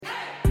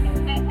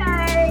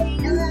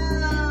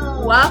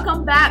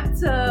Welcome back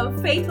to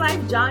Faith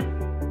Life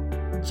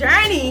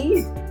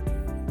Journey.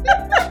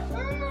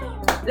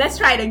 Let's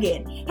try it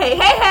again.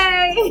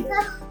 Hey.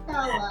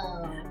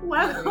 Hello.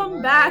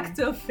 Welcome back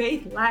to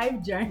Faith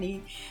Life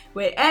Journey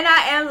with Anna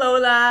and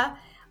Lola.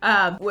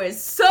 We're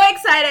so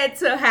excited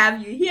to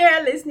have you here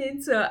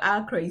listening to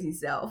our crazy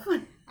self.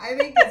 I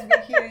think it's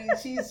been hearing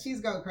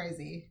she's going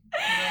crazy.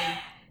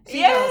 She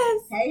Yes.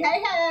 goes,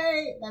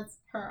 hey. That's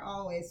her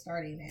always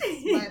starting it.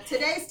 But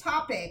today's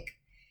topic,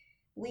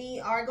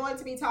 we are going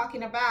to be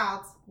talking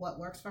about what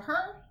works for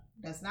her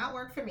does not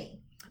work for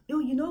me. Yo,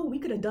 you know, we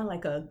could have done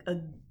like a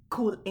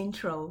cool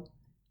intro,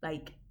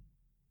 like.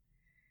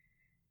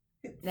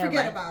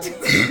 Forget about it.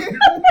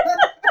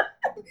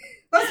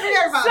 Let's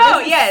forget about So,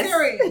 it. yes.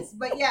 Serious.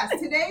 But yes,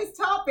 today's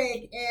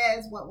topic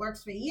is what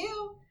works for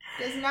you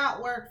does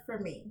not work for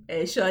me.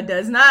 It sure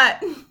does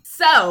not.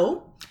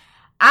 So,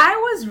 I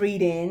was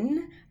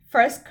reading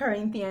 1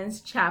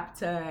 Corinthians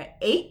chapter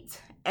 8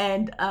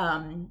 and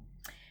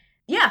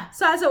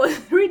so as I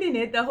was reading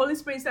it, the Holy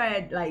Spirit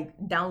started like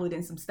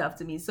downloading some stuff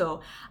to me.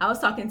 So I was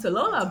talking to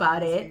Lola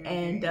about it,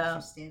 and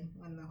interesting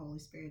when the Holy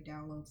Spirit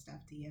downloads stuff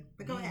to you.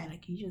 But go ahead.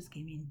 Like you just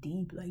came in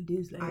deep like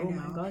this, like I oh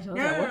know. my gosh, I was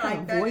No, like, what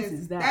kind of voice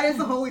is that? That is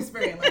the Holy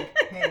Spirit. Like,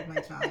 hey, my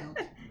child,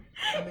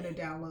 I'm gonna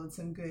download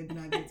some good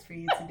nuggets for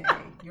you today.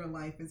 Your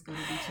life is gonna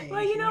be changed.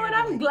 Well, you know what? And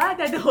I'm glad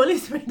that the Holy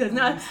Spirit does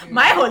not. Spirit.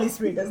 My Holy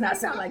Spirit does not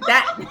sound like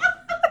that.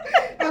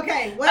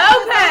 Okay, what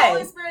did the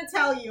Holy Spirit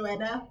tell you,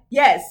 Anna?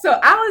 Yes, so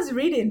I was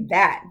reading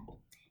that,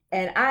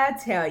 and I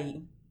tell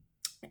you,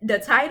 the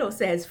title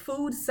says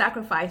 "Food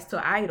Sacrificed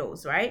to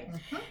Idols," right?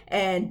 Mm-hmm.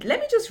 And let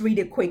me just read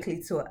it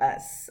quickly to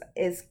us.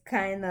 It's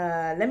kind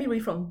of, let me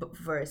read from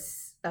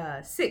verse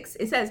 6.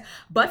 It says,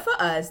 "But for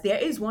us, there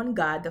is one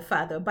God, the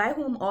Father, by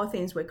whom all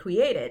things were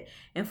created,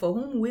 and for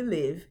whom we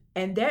live.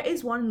 And there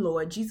is one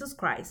Lord, Jesus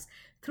Christ,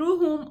 through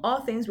whom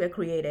all things were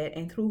created,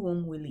 and through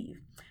whom we live.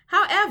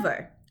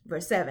 However,"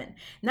 verse 7,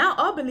 "now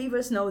all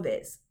believers know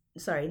this."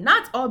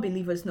 Not all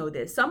believers know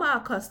this. Some are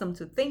accustomed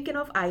to thinking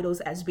of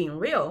idols as being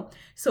real.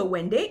 So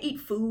when they eat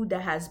food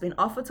that has been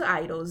offered to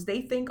idols,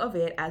 they think of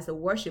it as the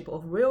worship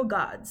of real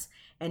gods,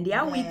 and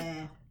their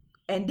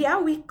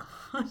weak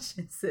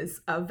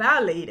consciences are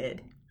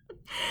violated.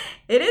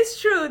 It is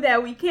true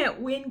that we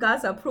can't win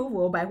God's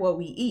approval by what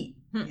we eat.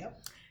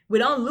 Yep. We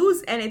don't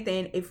lose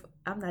anything if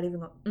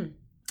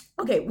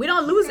we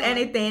don't lose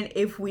anything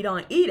if we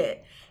don't eat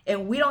it,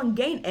 and we don't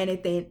gain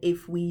anything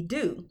if we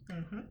do.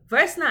 Mm-hmm.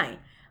 Verse 9.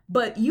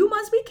 "But you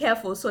must be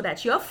careful so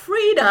that your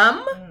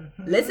freedom,"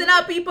 listen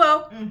up, people.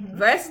 Mm-hmm.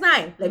 Verse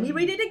 9. Let me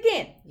read it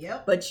again.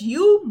 Yep. "But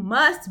you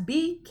must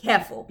be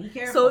careful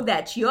careful so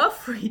that your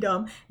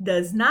freedom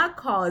does not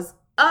cause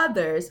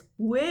others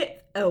with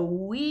a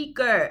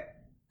weaker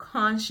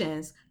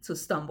conscience to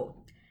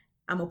stumble."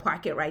 I'm going to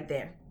park it right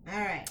there. All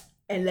right.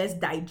 And let's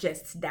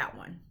digest that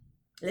one.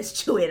 Let's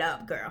chew it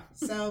up, girl.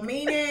 So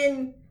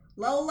meaning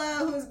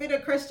Lola, who's been a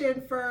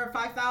Christian for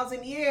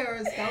 5,000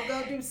 years, don't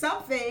go do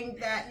something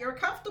that you're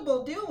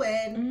comfortable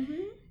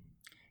doing,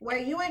 where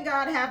you and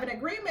God have an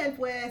agreement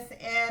with,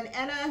 and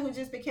Anna, who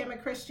just became a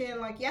Christian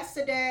like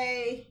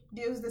yesterday,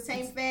 does the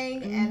same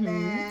thing and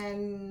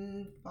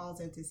then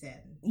falls into sin.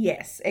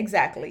 Yes,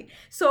 exactly.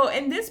 So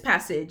in this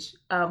passage,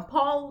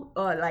 Paul,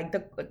 like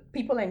the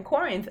people in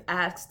Corinth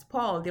asked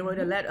Paul, they wrote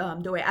a letter,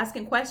 they were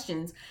asking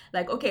questions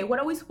like, okay, what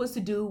are we supposed to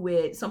do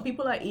with, some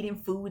people are eating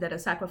food that are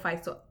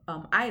sacrificed to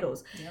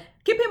idols. Yep.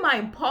 Keep in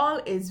mind, Paul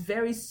is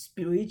very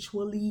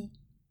spiritual. He's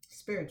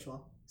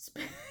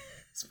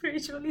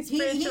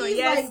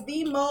yes. Like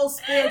the most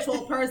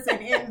spiritual person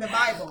in the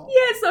Bible.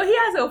 Yeah, so he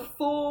has a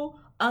full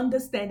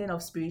understanding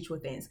of spiritual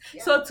things.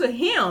 Yeah. So to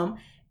him,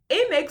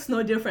 it makes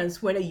no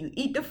difference whether you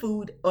eat the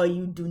food or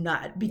you do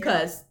not,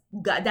 because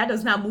God, that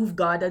does not move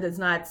God. That does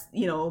not,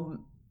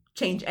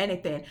 change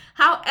anything.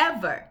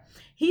 However,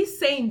 he's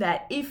saying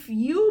that if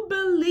you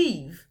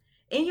believe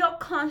in your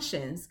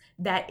conscience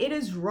that it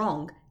is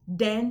wrong,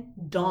 then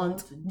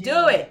don't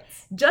do it.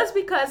 Just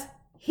because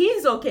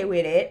he's okay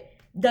with it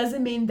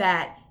doesn't mean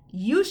that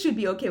you should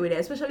be okay with it,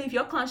 especially if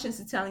your conscience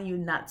is telling you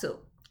not to.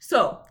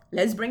 So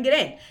let's bring it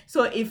in.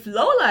 So if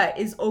Lola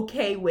is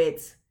okay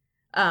with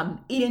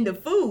eating the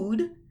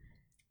food,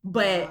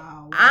 but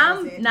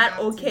I'm not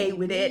okay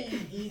with it.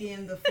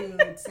 Eating the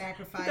food,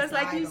 sacrifice because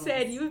like idols. You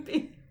said, you've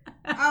been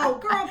oh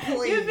girl,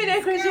 please. You've been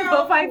a Christian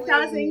for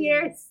 5,000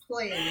 years.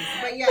 Please.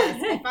 But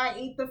yes, if I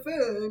eat the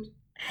food.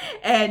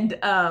 And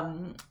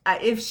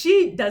if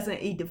she doesn't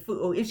eat the food,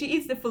 or if she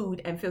eats the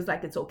food and feels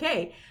like it's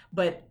okay,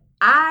 but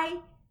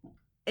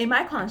in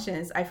my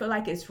conscience, I feel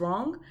like it's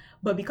wrong,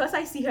 but because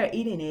I see her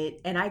eating it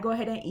and I go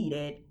ahead and eat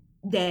it,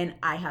 then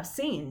I have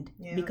sinned,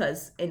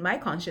 because in my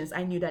conscience,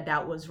 I knew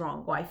that was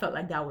wrong, or I felt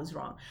like that was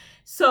wrong.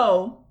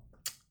 So,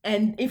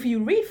 and if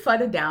you read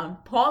further down,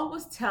 Paul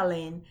was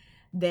telling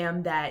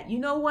them that, you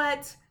know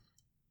what,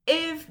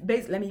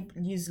 let me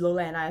use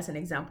Lola and I as an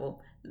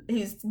example.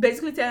 He's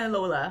basically telling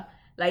Lola,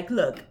 like,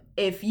 look,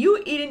 if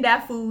you eating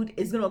that food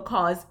is going to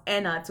cause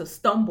Anna to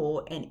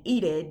stumble and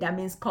eat it, that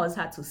means cause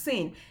her to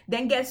sin,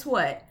 then guess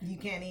what? You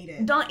can't eat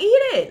it. Don't eat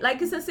it.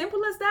 Like, it's as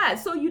simple as that.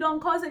 So you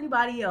don't cause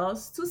anybody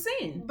else to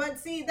sin. But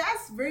see,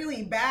 that's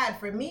really bad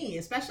for me,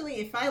 especially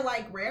if I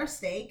like rare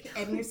steak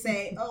and you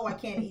say, oh, I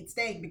can't eat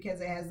steak because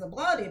it has the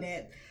blood in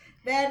it.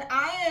 Then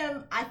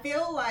I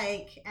feel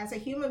like as a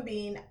human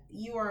being,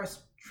 you are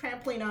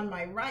trampling on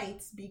my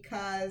rights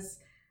because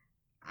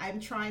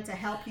I'm trying to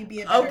help you be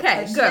a better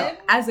Christian. Girl,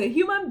 as a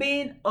human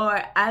being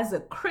or as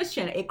a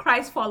Christian, a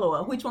Christ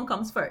follower, which one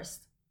comes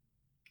first?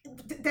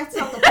 That's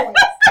not the point.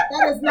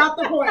 That is not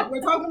the point.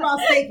 We're talking about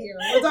steak here.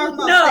 We're talking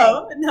about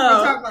steak. No.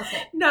 We're talking about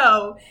steak.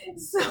 No.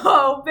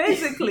 So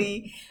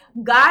basically,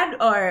 God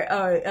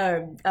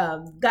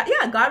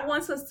God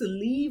wants us to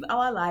live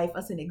our life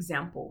as an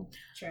example.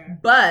 Sure.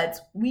 But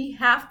we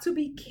have to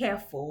be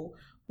careful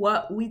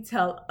what we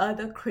tell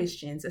other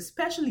Christians,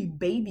 especially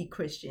baby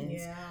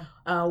Christians,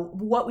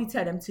 what we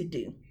tell them to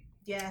do.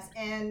 Yes,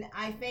 and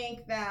I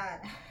think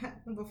that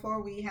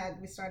before we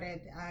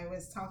started, I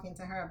was talking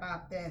to her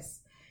about this.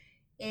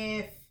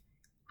 If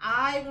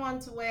I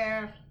want to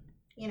wear,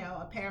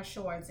 a pair of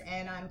shorts,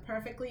 and I'm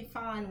perfectly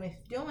fine with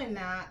doing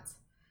that,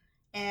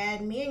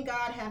 and me and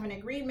God have an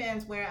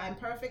agreement where I'm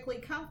perfectly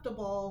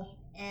comfortable,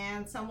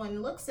 and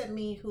someone looks at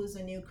me who's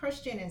a new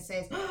Christian and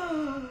says,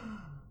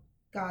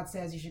 God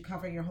says you should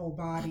cover your whole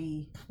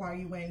body. Why are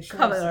you wearing shorts?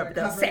 Cover up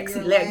those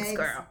sexy legs,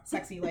 girl.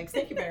 Sexy legs.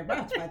 Thank you very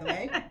much, by the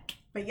way.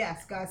 But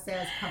yes, God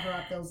says cover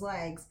up those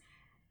legs.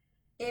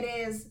 It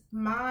is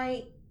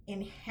my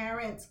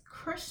inherent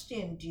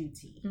Christian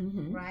duty,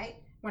 right?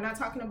 We're not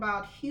talking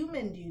about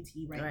human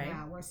duty right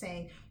now. We're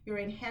saying your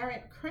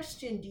inherent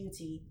Christian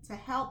duty to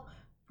help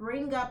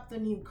bring up the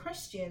new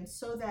Christians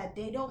so that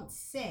they don't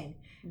sin.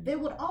 They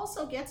would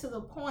also get to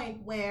the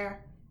point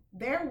where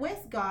they're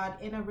with God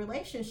in a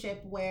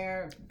relationship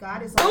where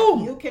God is like,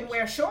 you can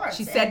wear shorts.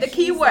 She said the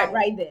key word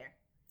right there.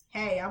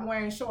 Hey, I'm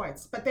wearing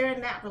shorts, but they're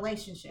in that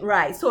relationship.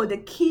 Right. So the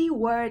key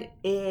word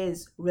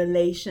is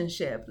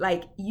relationship.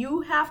 Like,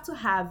 you have to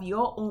have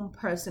your own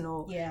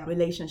personal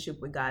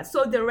relationship with God.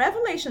 So the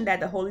revelation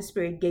that the Holy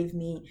Spirit gave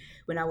me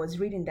when I was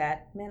reading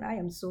that, man, I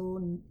am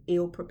so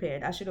ill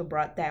prepared. I should have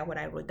brought that what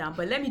I wrote down,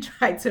 but let me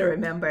try to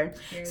remember.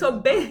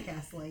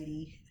 Podcast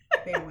lady,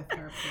 bear with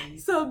her,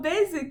 please. So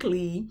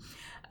basically,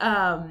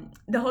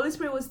 the Holy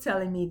Spirit was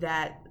telling me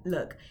that,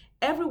 look,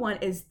 everyone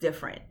is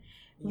different.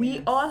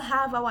 We all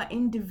have our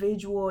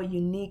individual,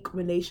 unique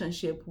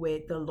relationship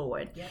with the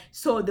Lord. Yep.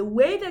 So the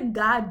way that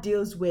God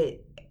deals with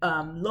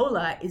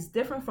Lola is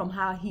different from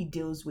how he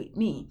deals with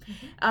me.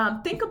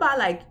 Think about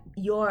like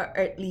your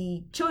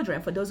earthly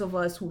children, for those of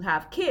us who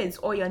have kids,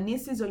 or your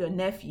nieces or your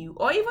nephew,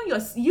 or even your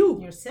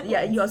siblings.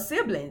 Yeah, your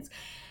siblings.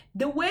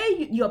 The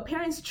way your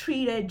parents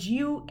treated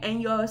you and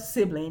your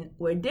sibling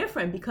were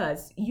different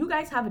because you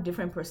guys have a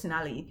different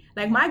personality.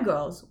 Like my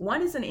girls,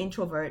 one is an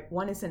introvert,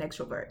 one is an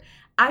extrovert.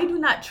 I do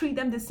not treat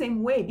them the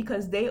same way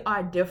because they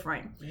are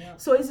different. Yeah.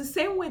 So it's the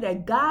same way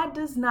that God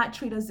does not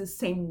treat us the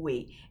same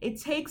way. It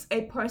takes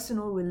a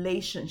personal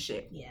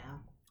relationship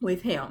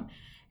with him.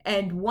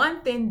 And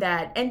one thing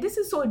that, and this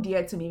is so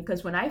dear to me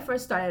because when I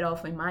first started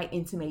off in my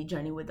intimate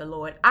journey with the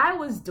Lord, I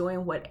was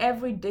doing what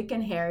every Dick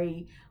and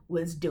Harry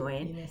was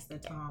doing. You missed the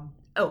Tom.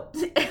 Oh,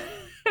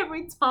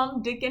 every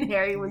Tom, Dick, and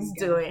Harry was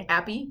doing.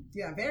 Happy?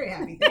 Yeah, very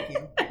happy. Thank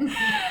you. But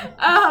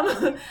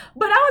I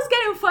was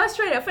getting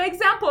frustrated. For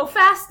example,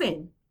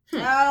 fasting.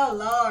 Oh,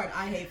 Lord,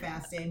 I hate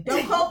fasting.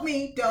 Don't quote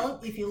me.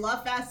 Don't. If you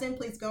love fasting,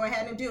 please go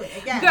ahead and do it.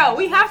 Again, girl,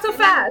 we have to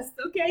fast.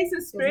 Okay, it's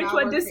a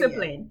spiritual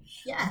discipline.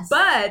 Yes.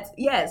 But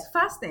yes,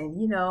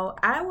 fasting.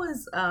 I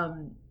was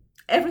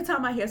every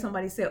time I hear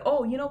somebody say,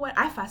 oh, you know what?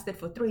 I fasted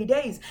for 3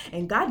 days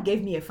and God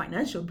gave me a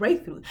financial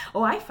breakthrough.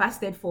 Oh, I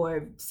fasted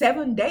for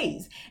 7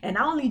 days and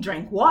I only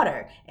drank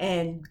water.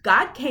 And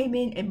God came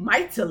in and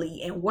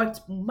mightily and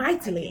worked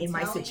mightily in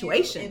my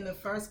situation. In the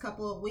first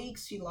couple of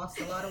weeks, she lost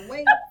a lot of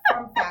weight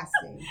from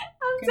fasting.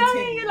 I'm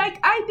telling you, like,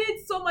 I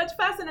did so much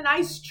fasting and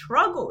I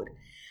struggled.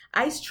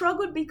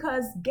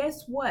 Because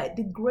guess what?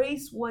 The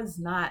grace was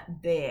not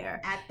there.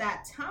 At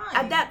that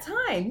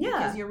time, yeah.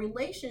 Because your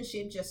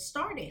relationship just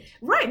started.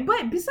 Right,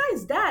 but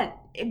besides that,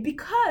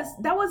 because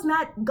that was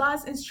not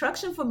God's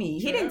instruction for me.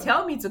 True. He didn't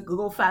tell me to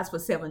go fast for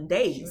 7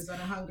 days. She was on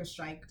a hunger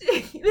strike.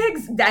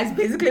 That's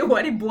basically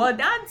what it boiled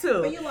down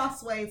to. But you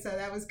lost weight, so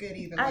that was good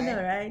either way. I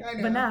know, right? I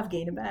know. But now I've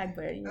gained it back,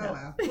 but Oh,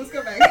 well. Let's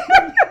go back.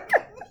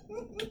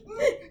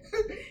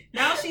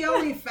 Now she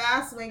only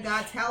fasts when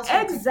God tells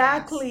her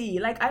exactly.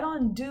 To fast. Like, I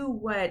don't do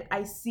what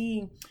I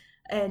see.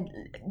 And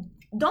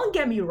don't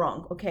get me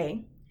wrong,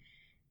 okay?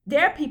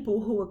 There are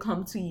people who will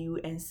come to you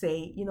and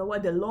say, you know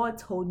what, the Lord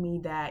told me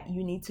that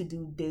you need to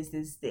do this.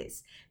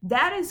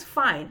 That is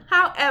fine.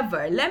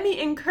 However, let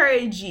me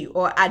encourage you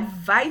or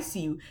advise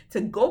you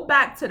to go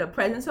back to the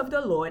presence of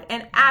the Lord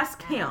and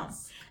ask him.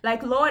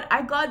 Like, Lord,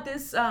 I got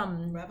this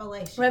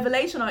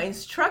revelation or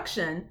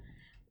instruction.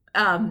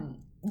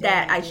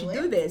 that I should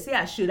do this.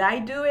 Yeah, should I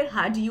do it?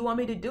 How do you want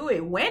me to do it?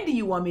 When do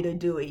you want me to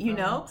do it? You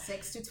know,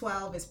 6 to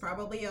 12 is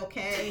probably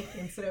okay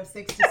instead of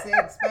 6 to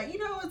 6. But you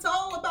know, it's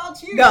all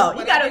about you. No,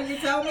 you gotta do.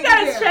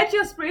 Stretch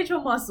your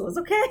spiritual muscles,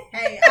 okay?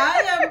 Hey,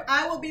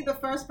 I will be the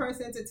first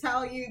person to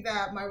tell you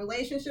that my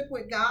relationship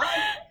with God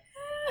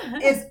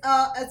is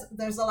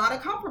there's a lot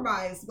of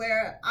compromise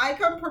where I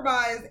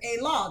compromise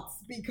a lot,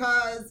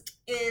 because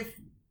if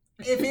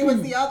it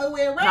was the other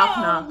way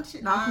around,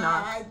 knock.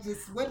 I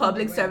just wouldn't.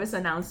 Public service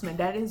announcement.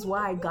 That is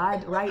why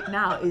God right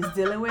now is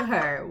dealing with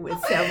her with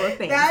several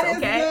things. That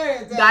okay,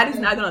 is good. God is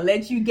not gonna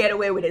let you get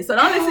away with it. So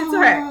don't listen to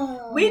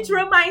her. Which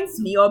reminds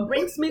me, or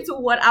brings me to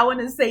what I want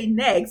to say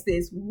next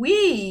is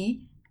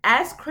we,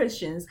 as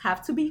Christians,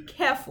 have to be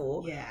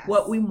careful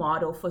what we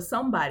model for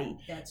somebody.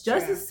 That's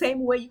just true. The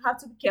same way you have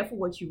to be careful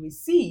what you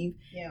receive.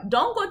 Yeah.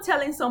 Don't go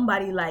telling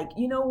somebody like,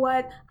 you know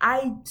what,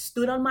 I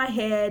stood on my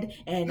head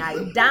and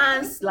I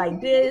danced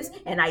like this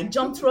and I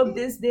jumped rope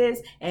this,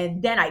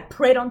 and then I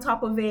prayed on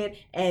top of it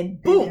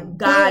and boom,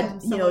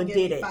 God,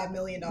 did it. $5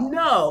 million.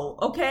 No,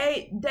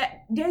 okay?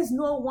 That there's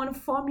no one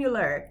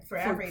formula for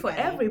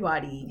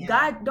everybody. Yeah.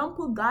 God, don't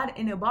put God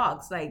in a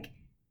box. Like,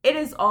 it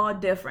is all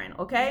different,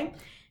 okay?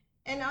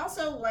 And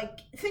also, like,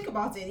 think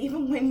about it.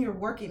 Even when you're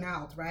working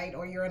out, right,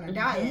 or you're in a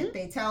diet,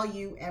 they tell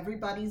you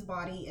everybody's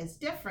body is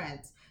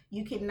different.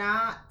 You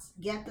cannot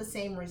get the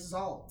same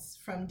results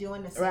from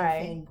doing the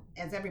same thing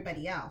as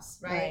everybody else,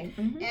 right?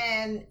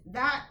 And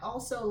that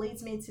also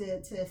leads me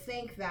to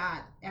think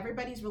that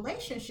everybody's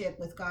relationship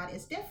with God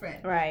is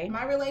different. Right.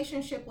 My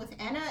relationship with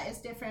Anna is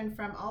different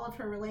from all of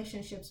her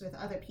relationships with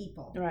other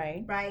people.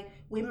 Right.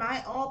 We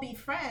might all be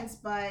friends,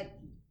 but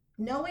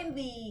knowing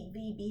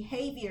the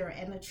behavior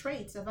and the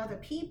traits of other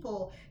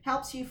people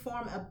helps you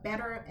form a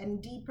better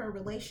and deeper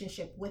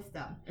relationship with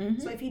them.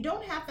 So if you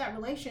don't have that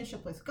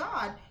relationship with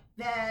God,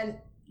 then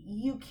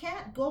you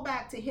can't go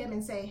back to him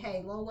and say,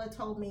 hey, Lola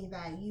told me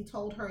that you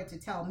told her to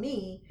tell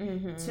me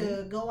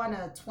to go on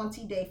a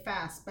 20-day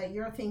fast, but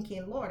you're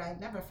thinking, Lord,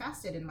 I've never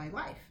fasted in my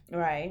life.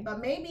 Right.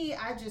 But maybe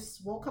I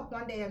just woke up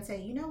one day and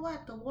say, you know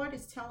what, the Lord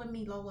is telling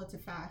me, Lola, to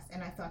fast.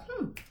 And I thought,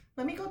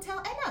 let me go tell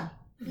Anna.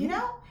 You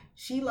know,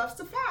 she loves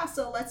to fast,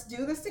 so let's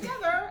do this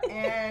together.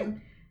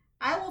 And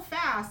I will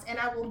fast and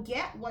I will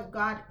get what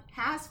God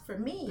has for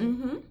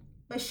me.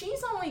 But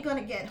she's only going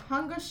to get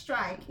hunger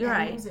strike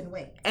and losing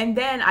weight. And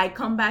then I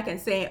come back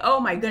and say, oh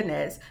my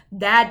goodness,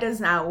 that does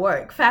not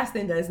work.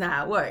 Fasting does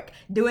not work.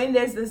 Doing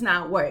this does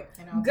not work.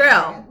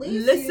 Girl,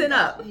 listen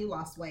up. You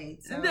lost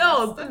weight. So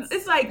no,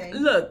 it's like,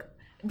 look,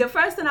 the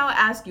first thing I'll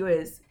ask you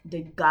is,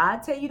 did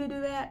God tell you to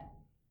do that?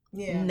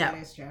 Yeah, no, that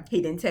is true.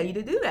 He didn't tell you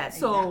to do that. Exactly.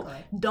 So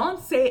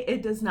don't say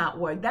it does not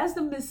work. That's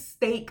the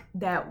mistake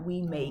that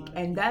we make.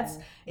 And that's,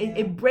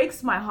 it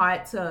breaks my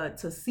heart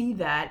to see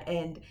that.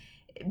 And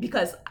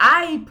because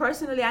I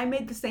personally, I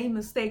made the same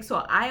mistake. So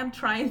I am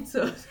trying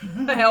to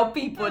help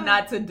people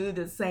not to do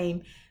the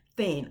same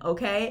thing.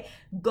 Okay.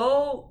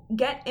 Go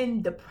get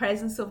in the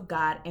presence of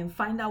God and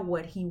find out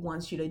what he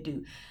wants you to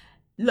do.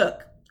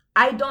 Look,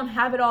 I don't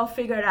have it all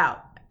figured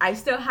out. I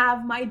still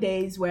have my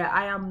days where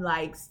I am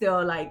like,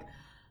 still like,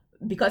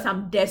 because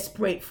I'm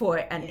desperate for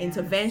an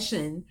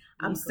intervention,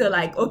 I'm still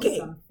like,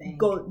 okay,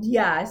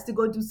 I still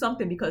go do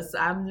something because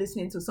I'm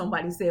listening to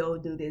somebody say, oh,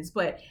 do this.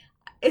 But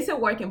it's a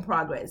work in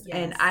progress.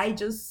 And I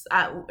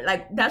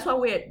that's why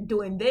we're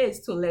doing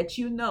this, to let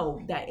you know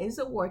that it's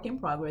a work in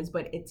progress,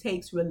 but it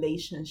takes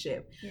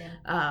relationship.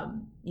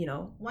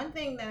 One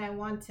thing that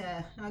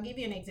I'll give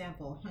you an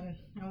example, and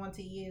I want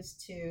to use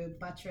to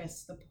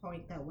buttress the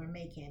point that we're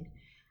making.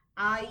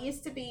 I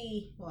used to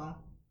be,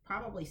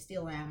 probably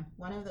still am,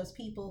 one of those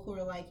people who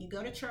are like, you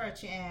go to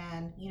church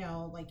and,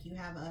 like you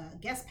have a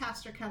guest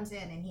pastor comes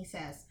in and he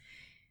says,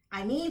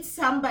 I need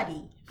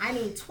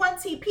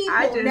 20 people now.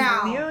 I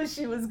just knew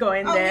she was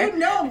going there. You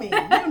know me.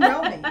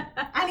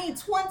 I need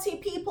 20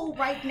 people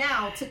right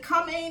now to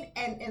come in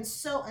and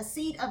sow a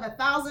seed of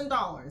 $1,000.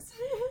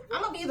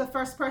 I'm going to be the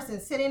first person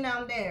sitting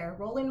down there,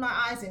 rolling my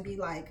eyes and be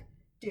like,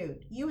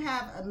 dude, you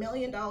have $1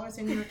 million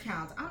in your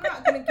account. I'm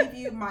not going to give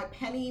you my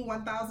penny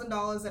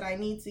 $1,000 that I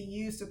need to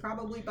use to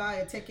probably buy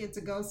a ticket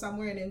to go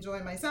somewhere and enjoy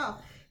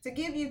myself, to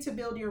give you to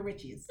build your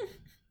riches.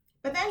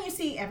 But then you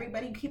see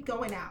everybody keep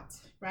going out,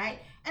 right?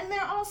 And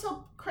they're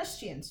also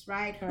Christians,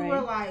 right? Who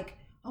are like,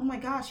 oh my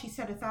gosh, he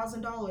said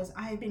 $1,000.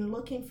 I have been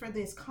looking for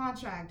this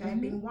contract.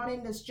 I've been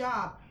wanting this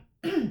job.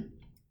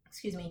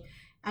 Excuse me.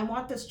 I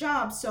want this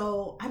job,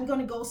 so I'm going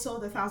to go sow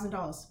the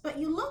 $1,000. But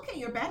you look at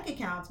your bank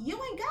account,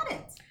 you ain't got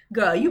it.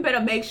 Girl, you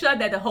better make sure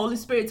that the Holy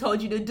Spirit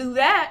told you to do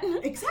that.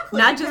 Exactly.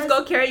 Not just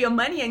go carry your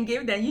money and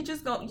give them. You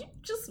just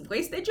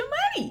wasted your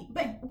money.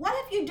 But what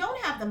if you don't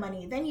have the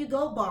money? Then you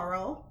go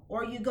borrow,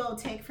 or you go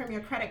take from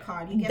your credit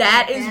card. You get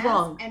that is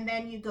wrong. And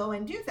then you go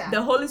and do that.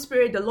 The Holy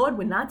Spirit, the Lord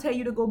would not tell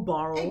you to go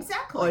borrow.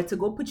 Exactly. Or to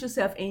go put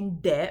yourself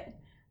in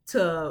debt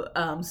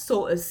to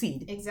sow a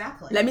seed.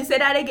 Exactly. Let me say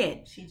that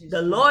again.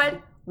 The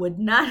Lord would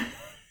not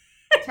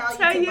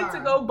tell you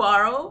to go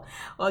borrow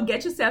or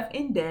get yourself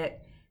in debt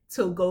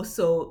to go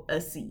sow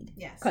a seed.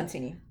 Yes.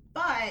 Continue.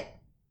 But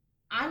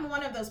I'm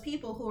one of those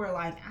people who are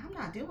like, I'm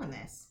not doing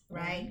this,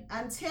 right?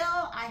 Until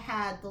I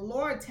had the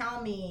Lord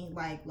tell me,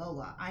 like,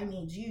 Lola, I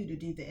need you to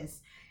do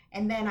this.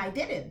 And then I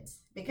didn't,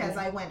 because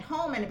I went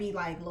home and be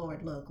like,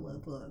 Lord, look,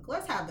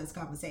 let's have this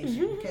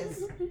conversation.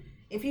 Because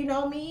if you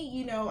know me,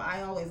 you know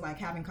I always like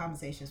having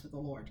conversations with the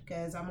Lord,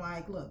 because I'm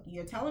like, look,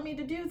 you're telling me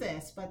to do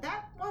this, but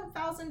that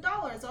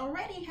 $1,000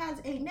 already has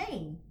a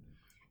name.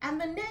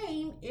 And the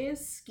name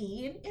is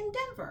skiing in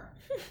Denver.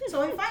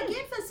 So if I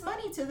give this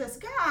money to this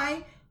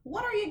guy,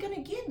 what are you going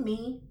to give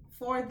me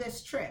for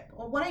this trip?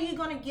 Or what are you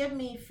going to give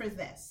me for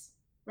this?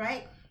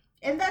 Right?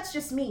 And that's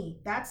just me.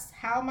 That's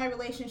how my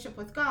relationship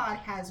with God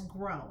has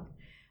grown.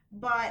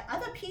 But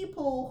other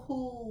people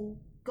who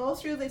go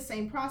through the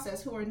same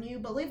process, who are new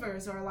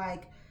believers, are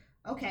like,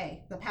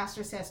 okay, the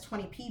pastor says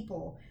 20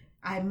 people.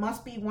 I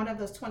must be one of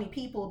those 20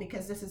 people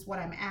because this is what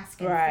I'm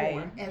asking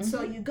for. And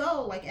so you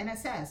go, like Anna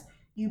says,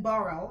 you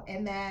borrow,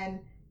 and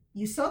then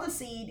you sow the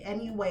seed,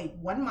 and you wait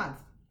 1 month,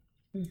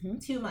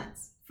 2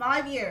 months,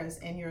 5 years,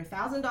 and your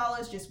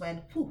 $1,000 just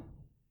went whew,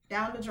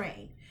 down the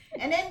drain.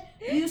 And then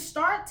you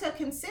start to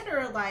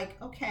consider, like,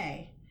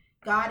 okay,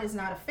 God is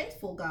not a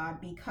faithful God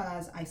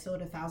because I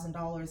sowed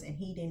 $1,000 and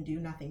he didn't do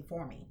nothing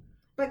for me.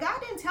 But God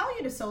didn't tell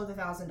you to sow the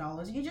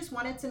 $1,000. You just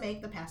wanted to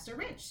make the pastor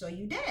rich, so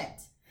you did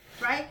it,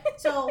 right?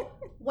 So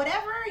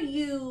whatever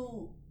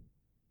you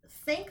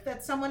think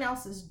that someone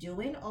else is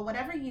doing, or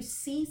whatever you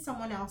see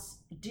someone else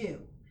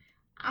do,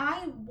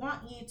 I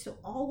want you to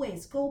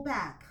always go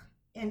back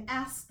and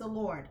ask the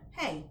Lord,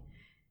 hey,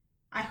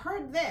 I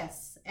heard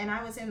this and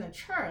I was in the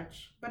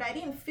church, but I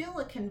didn't feel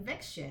a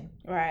conviction.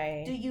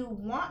 Right. Do you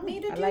want me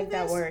to do like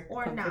this that word,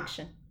 or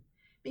conviction. not?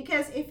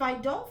 Because if I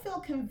don't feel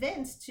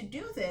convinced to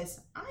do this,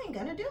 I ain't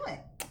gonna do it.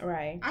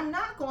 Right. I'm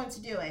not going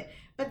to do it.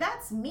 But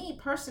that's me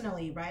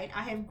personally, right?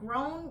 I have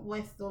grown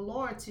with the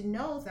Lord to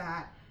know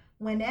that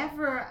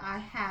whenever I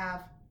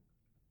have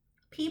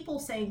people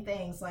saying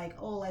things like,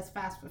 oh, let's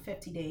fast for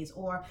 50 days,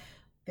 or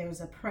there's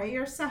a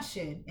prayer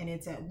session and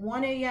it's at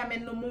 1 a.m.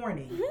 in the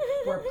morning.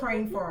 We're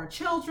praying for our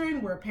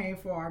children, we're praying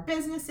for our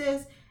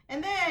businesses,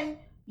 and then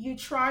you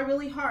try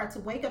really hard to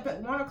wake up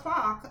at 1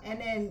 o'clock, and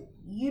then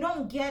you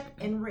don't get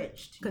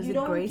enriched. Because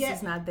the grace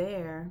is not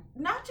there.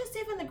 Not just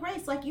even the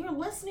grace, like you're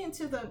listening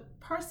to the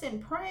person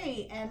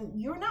pray and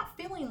you're not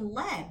feeling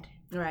led.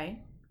 Right.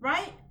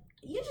 Right?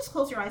 You just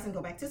close your eyes and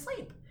go back to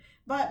sleep.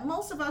 But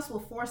most of us will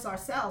force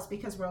ourselves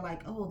because we're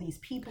like, oh, these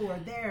people are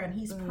there and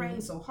he's praying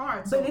so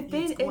hard, so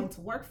it's going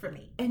to work for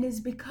me. And it's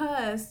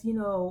because, you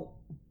know,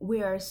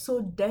 we are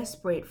so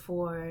desperate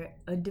for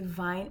a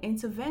divine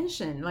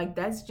intervention. Like,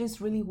 that's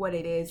just really what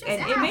it is. Just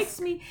and ask.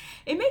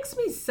 it makes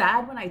me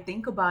sad when I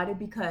think about it,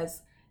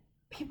 because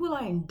people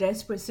are in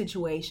desperate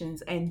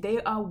situations and they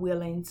are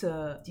willing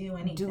to do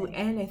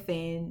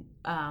anything.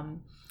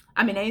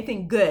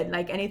 Anything good,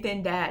 like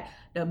anything that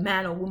the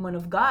man or woman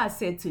of God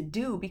said to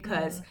do,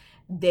 because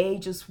they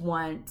just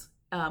want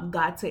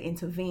God to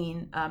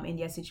intervene in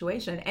their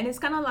situation. And it's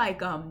kind of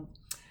like,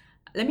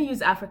 let me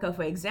use Africa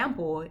for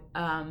example.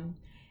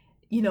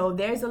 You know,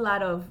 there's a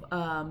lot of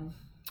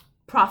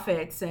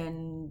prophets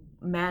and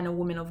man or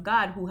women of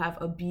God who have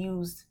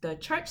abused the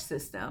church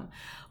system.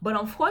 But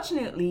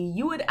unfortunately,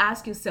 you would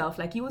ask yourself,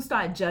 like, you would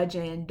start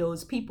judging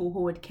those people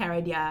who would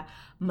carry their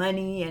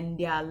money and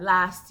their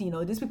last, you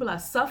know, these people are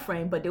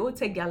suffering, but they would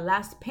take their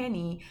last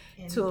penny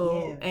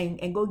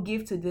and go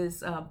give to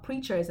these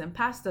preachers and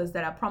pastors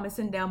that are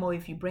promising them, oh,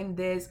 if you bring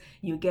this,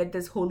 you get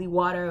this holy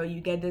water, or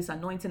you get this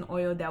anointing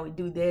oil that would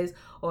do this,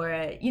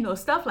 or, you know,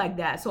 stuff like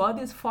that. So all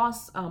these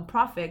false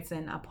prophets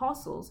and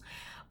apostles.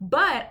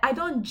 But I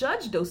don't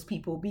judge those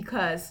people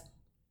because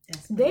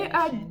they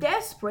are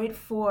desperate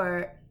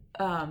for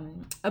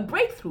a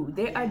breakthrough.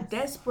 They are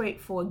desperate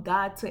for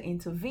God to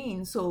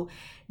intervene. So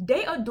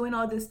they are doing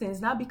all these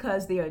things not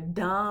because they are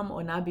dumb,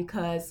 or not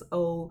because,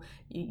 oh,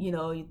 you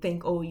know, you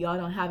think, oh, y'all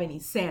don't have any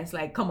sense.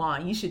 Like, come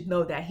on, you should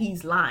know that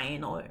he's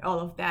lying, or all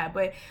of that.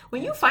 But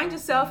when you find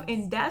yourself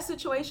in that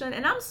situation,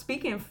 and I'm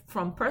speaking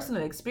from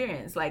personal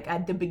experience, like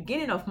at the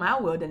beginning of my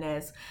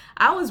wilderness,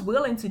 I was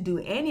willing to do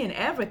any and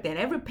everything.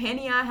 Every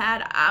penny I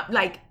had,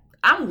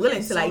 I'm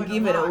willing to like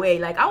give it away.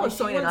 Like I was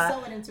showing it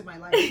sow it into my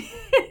life.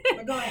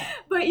 But go ahead.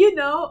 But you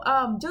know,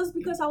 just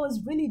because I was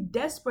really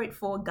desperate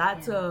for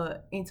God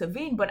to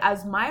intervene. But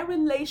as my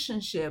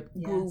relationship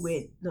grew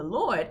with the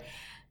Lord,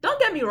 don't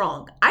get me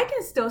wrong, I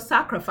can still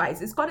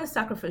sacrifice. It's called a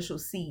sacrificial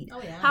seed.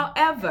 Oh, yeah.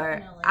 However,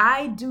 Definitely.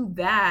 I do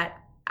that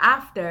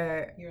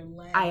after You're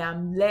led. I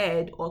am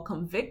led or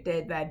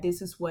convicted that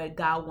this is what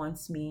God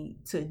wants me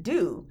to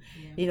do.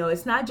 You know,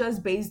 it's not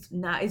just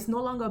it's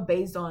no longer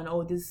based on,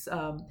 oh, this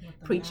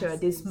preacher,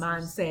 this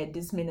man said,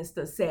 this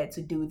minister said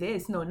to do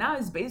this. No, now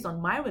it's based on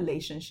my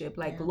relationship,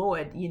 like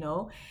Lord, you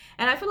know.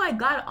 And I feel like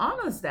God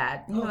honors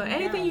that. You know,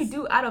 anything you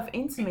do out of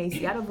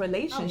intimacy, out of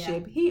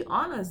relationship, he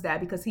honors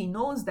that, because he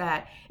knows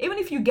that even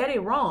if you get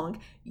it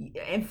wrong,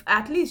 if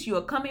at least you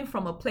are coming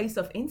from a place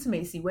of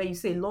intimacy where you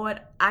say,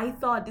 Lord, I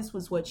thought this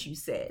was what you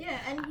said. Yeah,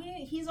 and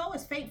he's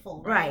always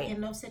faithful, right?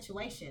 In those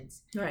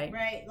situations. Right.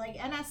 Right.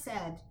 Like Anna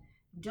said,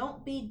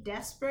 don't be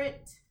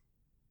desperate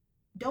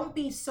don't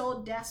be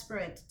so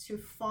desperate to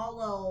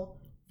follow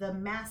the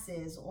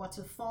masses or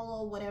to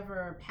follow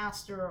whatever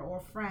pastor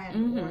or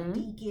friend or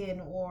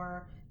deacon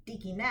or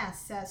deaconess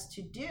says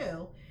to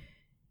do.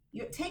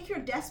 You take your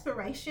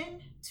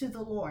desperation to the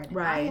Lord.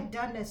 Right. I have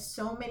done this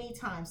so many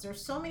times.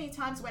 There's so many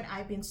times when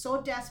I've been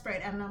so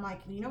desperate and I'm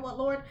like, you know what,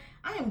 Lord,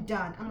 I am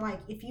done. I'm like,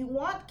 if you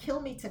want, kill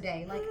me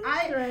today. Like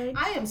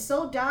I am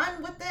so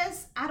done with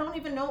this. I don't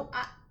even know.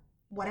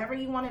 Whatever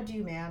you want to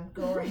do, man,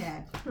 go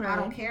ahead. I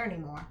don't care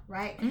anymore.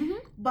 Right.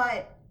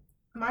 But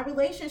my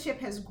relationship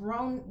has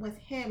grown with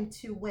him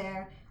to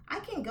where I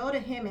can go to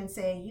him and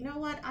say, you know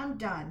what, I'm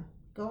done.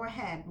 Go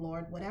ahead,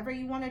 Lord. Whatever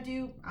you want to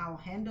do, I'll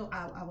handle.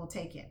 I will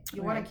take it.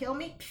 You want to kill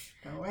me?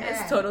 Go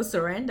ahead. It's total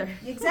surrender.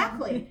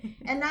 Exactly.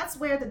 And that's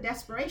where the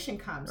desperation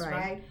comes,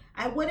 right?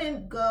 I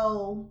wouldn't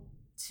go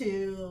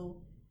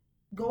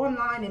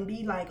online and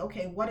be like,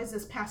 okay, what is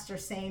this pastor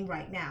saying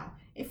right now?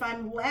 If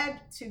I'm led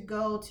to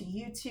go to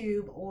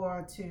YouTube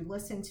or to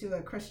listen to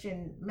a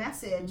Christian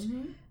message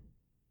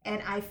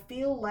and I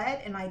feel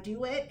led and I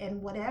do it,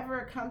 and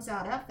whatever comes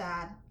out of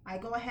that, I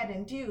go ahead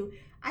and do,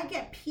 I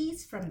get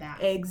peace from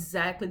that.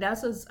 Exactly.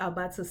 That's what I was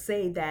about to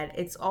say, that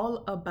it's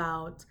all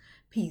about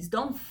peace.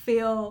 Don't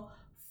feel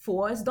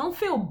forced. Don't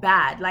feel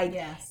bad. Like,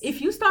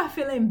 if you start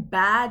feeling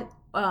bad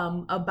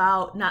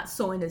about not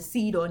sowing a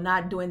seed or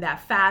not doing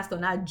that fast or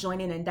not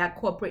joining in that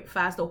corporate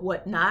fast or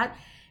whatnot,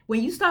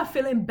 when you start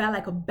feeling bad,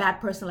 like a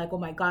bad person, like, oh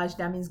my gosh,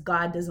 that means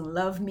God doesn't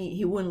love me.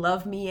 He wouldn't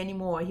love me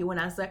anymore. He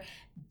wouldn't answer.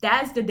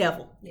 That's the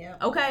devil. Yeah.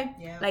 Okay.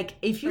 Yeah. Like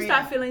if you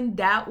start feeling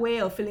that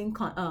way or feeling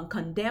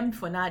condemned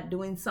for not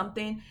doing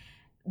something,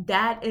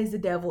 that is the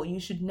devil. You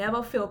should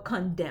never feel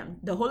condemned.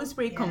 The Holy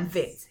Spirit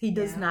convicts. He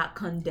does not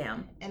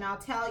condemn. And I'll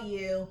tell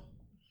you,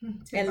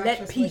 and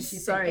let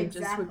peace. Sorry,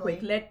 just real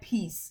quick. Let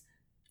peace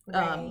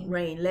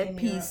reign. Let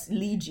peace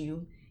lead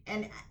you.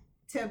 And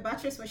to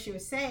buttress what she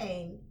was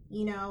saying,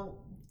 you know,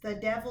 the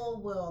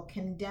devil will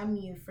condemn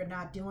you for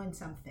not doing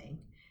something.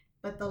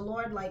 But the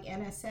Lord, like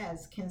Anna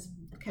says,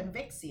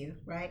 convicts you,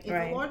 right? If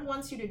the Lord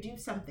wants you to do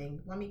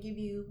something, let me give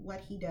you what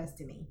he does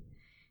to me.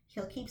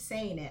 He'll keep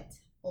saying it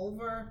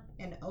over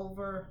and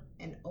over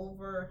and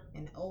over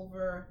and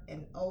over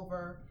and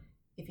over.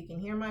 If you can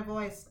hear my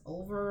voice,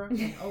 over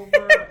and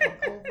over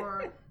and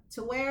over,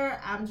 to where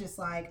I'm just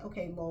like,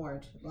 okay,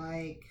 Lord,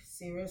 like,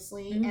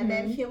 seriously? And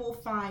then he will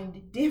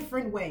find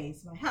different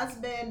ways. My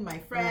husband, my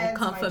friends,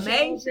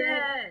 confirmation, my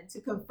children,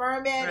 to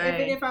confirm it.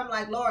 Even if I'm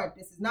like, Lord,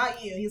 this is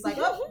not you. He's like,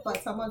 oh,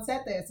 but someone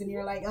said this. And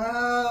you're like,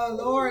 oh,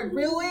 Lord,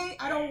 really?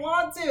 I don't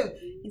want to.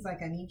 He's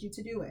like, I need you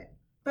to do it.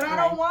 But I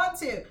don't want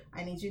to.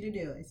 I need you to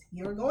do it.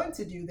 You're going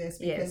to do this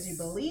because you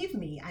believe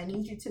me. I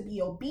need you to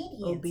be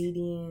obedient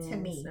to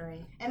me.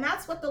 And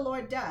that's what the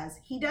Lord does.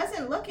 He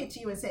doesn't look at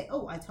you and say,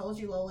 oh, I told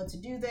you, Lola, to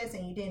do this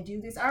and you didn't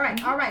do this. All right.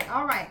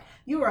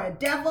 You are a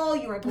devil.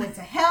 You are going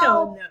to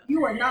hell.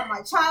 You are not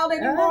my child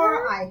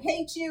anymore. I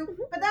hate you.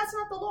 But that's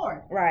not the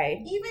Lord.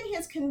 Right. Even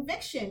his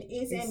conviction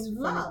is in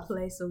love. A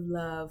place of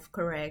love.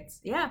 Correct.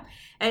 Yeah.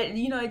 And,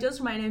 you know, it just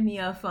reminded me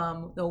of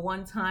the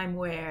one time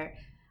where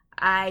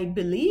I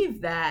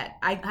believe that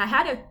I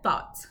had a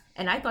thought,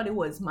 and I thought it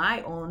was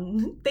my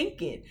own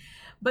thinking.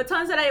 But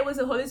turns out it was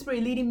the Holy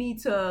Spirit leading me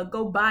to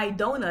go buy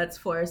donuts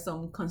for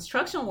some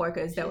construction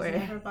workers that were...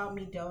 never bought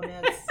me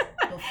donuts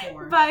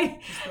before. By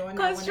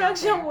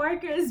construction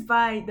workers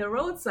by the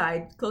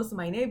roadside close to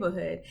my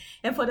neighborhood.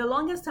 And for the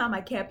longest time,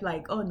 I kept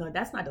like, oh, no,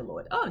 that's not the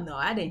Lord. Oh, no,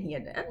 I didn't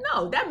hear that.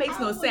 No, that makes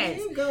no sense.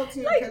 You go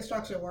to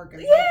construction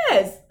workers.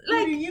 Yes.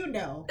 Like, who do you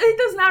know? It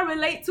does not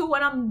relate to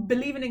what I'm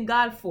believing in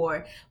God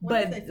for.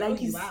 What but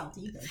like you out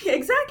either.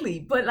 Exactly.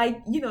 But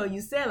like, you know,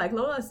 you said, like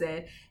Lola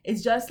said,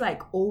 it's just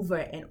like over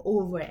and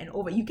over and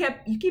over. You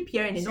keep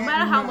hearing it, no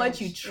matter how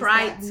much you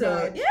try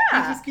to. He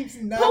just keeps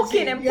nudging.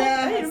 Poking and poking.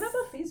 Hey, remember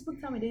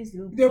Facebook time days?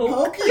 They're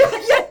poking.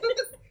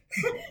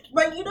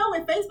 But you know,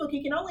 with Facebook,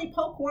 you can only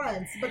poke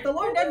once, but the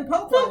Lord doesn't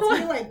poke once.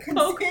 He like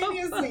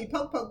continuously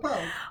poke.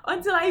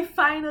 Until I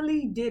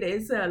finally did it.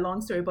 It's a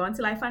long story, but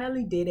until I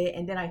finally did it,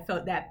 and then I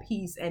felt that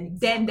peace, and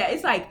then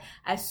it's like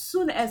as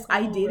soon as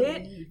I did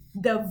it,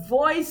 the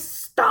voice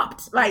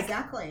stopped. Like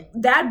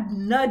that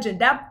nudging,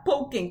 that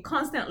poking,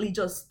 constantly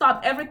just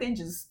stopped. Everything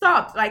just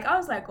stopped. Like I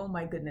was like, oh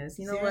my goodness,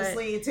 you know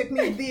seriously, it took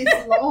me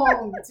this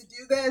long to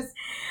do this.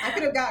 I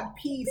could have got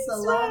peace a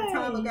long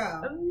time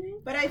ago.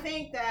 But I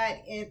think that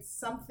it's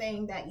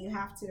something that you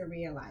have to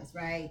realize,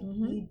 right?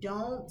 You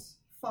don't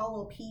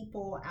follow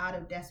people out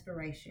of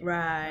desperation.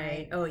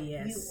 Right. Oh,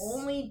 yes. You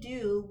only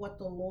do what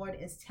the Lord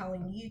is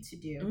telling you to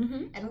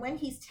do. And when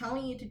he's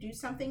telling you to do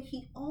something,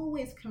 he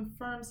always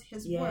confirms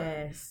his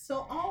word.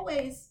 So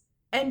always.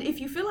 And if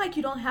you feel like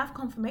you don't have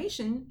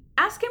confirmation,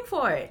 ask him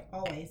for it.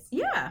 Always.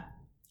 Yeah.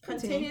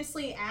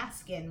 Continuously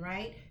asking,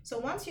 right? So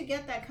once you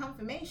get that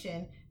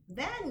confirmation,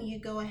 then you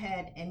go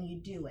ahead and you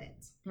do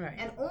it. Right.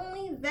 And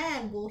only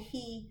then will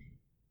he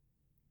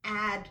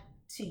add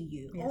to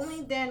you. Yes.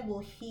 Only then will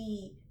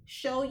he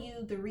show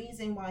you the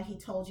reason why he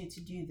told you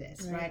to do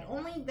this, right?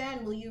 Only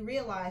then will you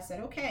realize that,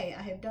 okay,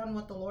 I have done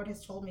what the Lord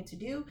has told me to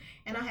do,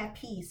 and I have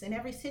peace. In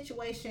every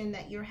situation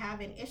that you're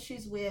having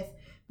issues with,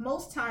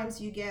 most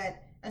times you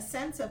get a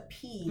sense of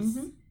peace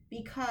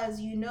because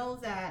you know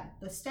that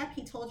the step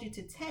he told you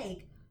to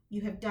take,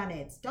 you have done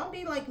it. Don't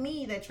be like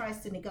me that tries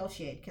to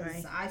negotiate,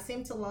 because I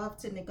seem to love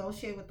to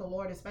negotiate with the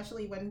Lord,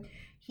 especially when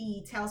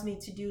he tells me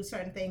to do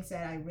certain things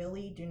that I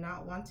really do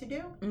not want to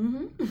do.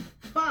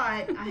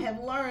 But I have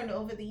learned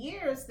over the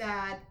years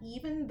that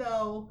even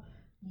though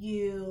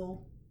you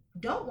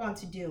don't want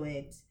to do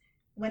it,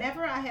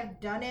 whenever I have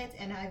done it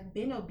and I've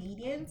been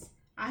obedient,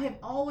 I have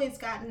always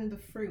gotten the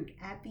fruit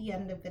at the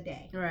end of the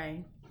day.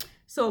 Right.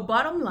 So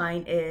bottom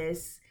line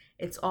is,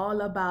 it's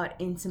all about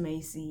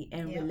intimacy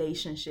and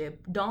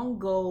relationship. Don't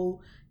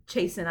go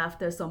chasing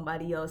after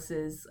somebody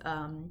else's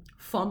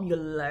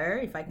formula,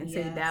 if I can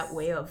say that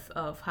way,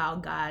 of how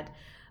God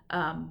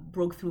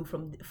broke through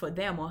for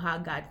them, or how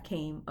God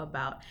came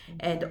about.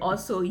 And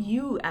also,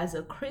 you as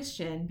a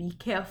Christian, be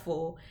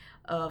careful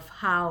of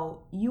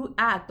how you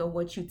act or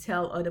what you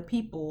tell other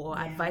people or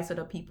advise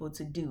other people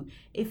to do.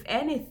 If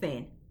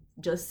anything,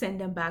 just send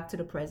them back to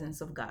the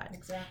presence of God.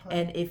 Exactly.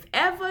 And if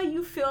ever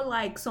you feel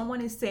like someone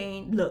is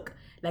saying, look,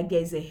 like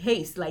there's a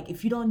haste, like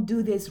if you don't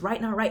do this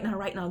right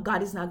now,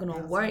 God is not going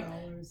to work.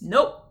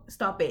 Nope.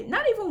 Stop it.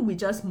 Not even with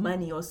just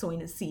money or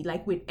sowing a seed,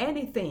 like with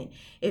anything.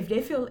 If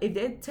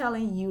they're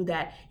telling you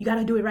that you got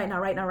to do it right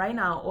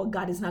now, or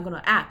God is not going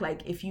to act,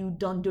 like if you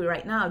don't do it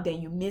right now,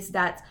 then you miss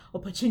that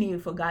opportunity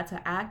for God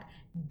to act.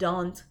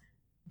 Don't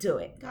do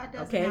it. God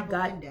doesn't have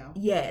a window.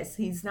 Yes,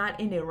 he's not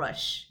in a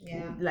rush.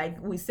 Yeah. Like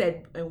we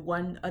said in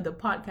one other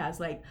podcast,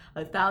 like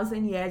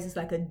 1,000 years is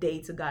like a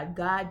day to God.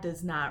 God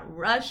does not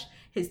rush.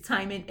 His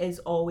timing is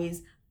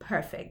always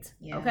perfect.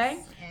 Yes.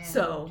 Okay? And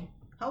so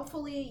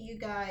hopefully you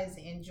guys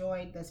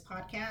enjoyed this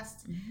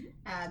podcast.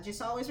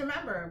 Just always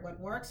remember, what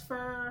works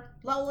for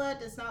Lola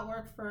does not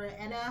work for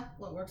Enna.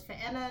 What works for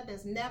Enna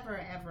does never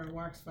ever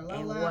works for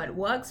Lola. And what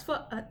works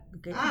for us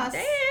because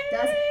doesn't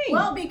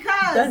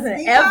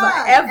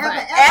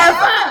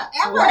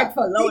ever work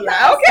for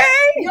Lola. Okay.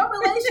 Your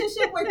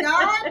relationship with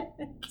God.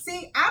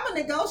 See, I'm a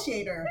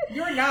negotiator.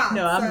 You're not.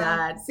 No, I'm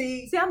not.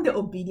 See, I'm the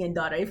obedient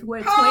daughter. If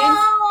we're twins,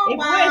 if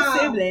we're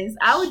siblings,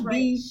 I would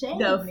be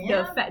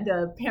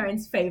the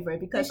parents'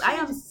 favorite, because I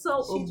am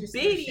so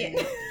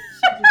obedient.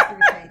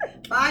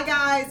 Bye,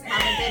 guys.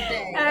 Have a good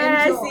day.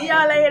 Enjoy. See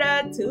y'all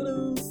later.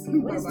 Toodles.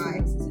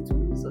 Bye-bye.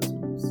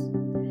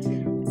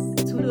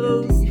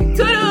 Toodles.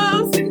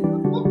 Toodles.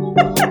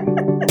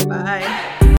 Bye.